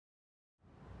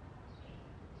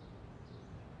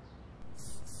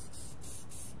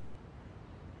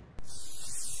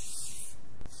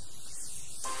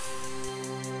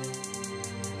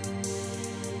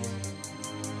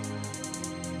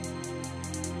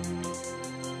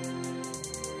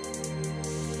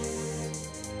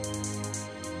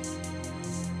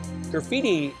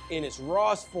Graffiti, in its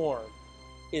rawest form,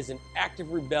 is an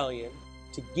active rebellion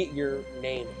to get your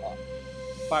name up.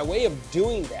 By way of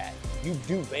doing that, you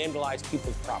do vandalize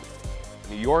people's property.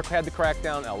 New York had the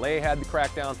crackdown, LA had the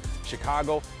crackdown,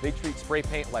 Chicago, they treat spray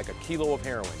paint like a kilo of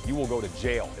heroin. You will go to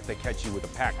jail if they catch you with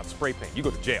a pack of spray paint. You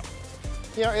go to jail.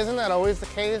 You know, isn't that always the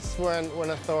case when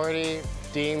authority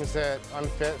deems it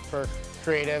unfit for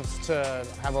creatives to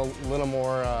have a little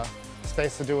more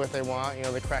space to do what they want? You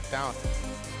know, they crack down.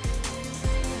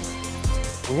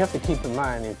 You have to keep in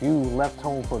mind, if you left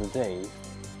home for the day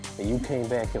and you came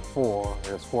back at 4,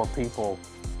 there's 4 people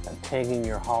tagging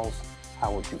your house,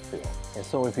 how would you feel? And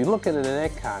so if you look at it in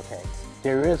that context,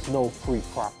 there is no free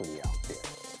property out there.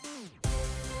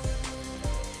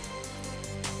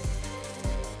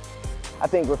 I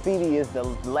think graffiti is the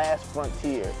last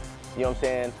frontier, you know what I'm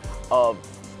saying, of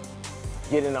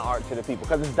getting the art to the people.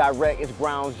 Because it's direct, it's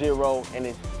ground zero, and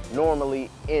it's normally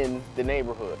in the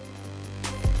neighborhood.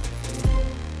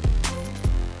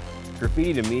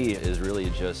 Graffiti to me is really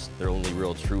just their only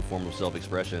real true form of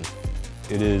self-expression.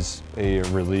 It is a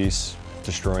release,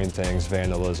 destroying things,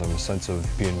 vandalism, a sense of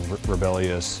being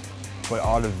rebellious. But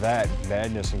out of that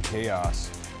madness and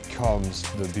chaos comes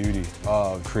the beauty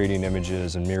of creating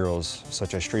images and murals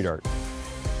such as street art.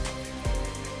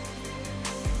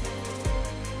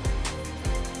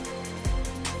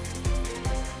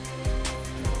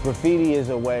 Graffiti is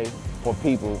a way for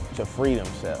people to free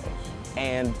themselves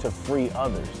and to free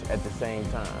others at the same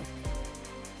time.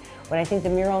 What I think the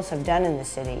murals have done in the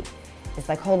city is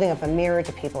like holding up a mirror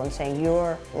to people and saying,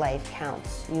 your life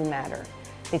counts, you matter.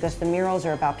 Because the murals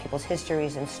are about people's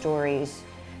histories and stories,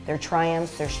 their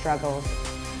triumphs, their struggles.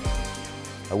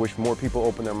 I wish more people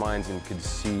opened their minds and could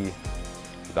see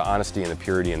the honesty and the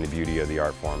purity and the beauty of the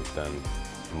art form than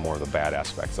more of the bad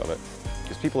aspects of it.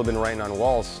 Because people have been writing on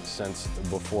walls since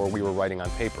before we were writing on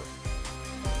paper.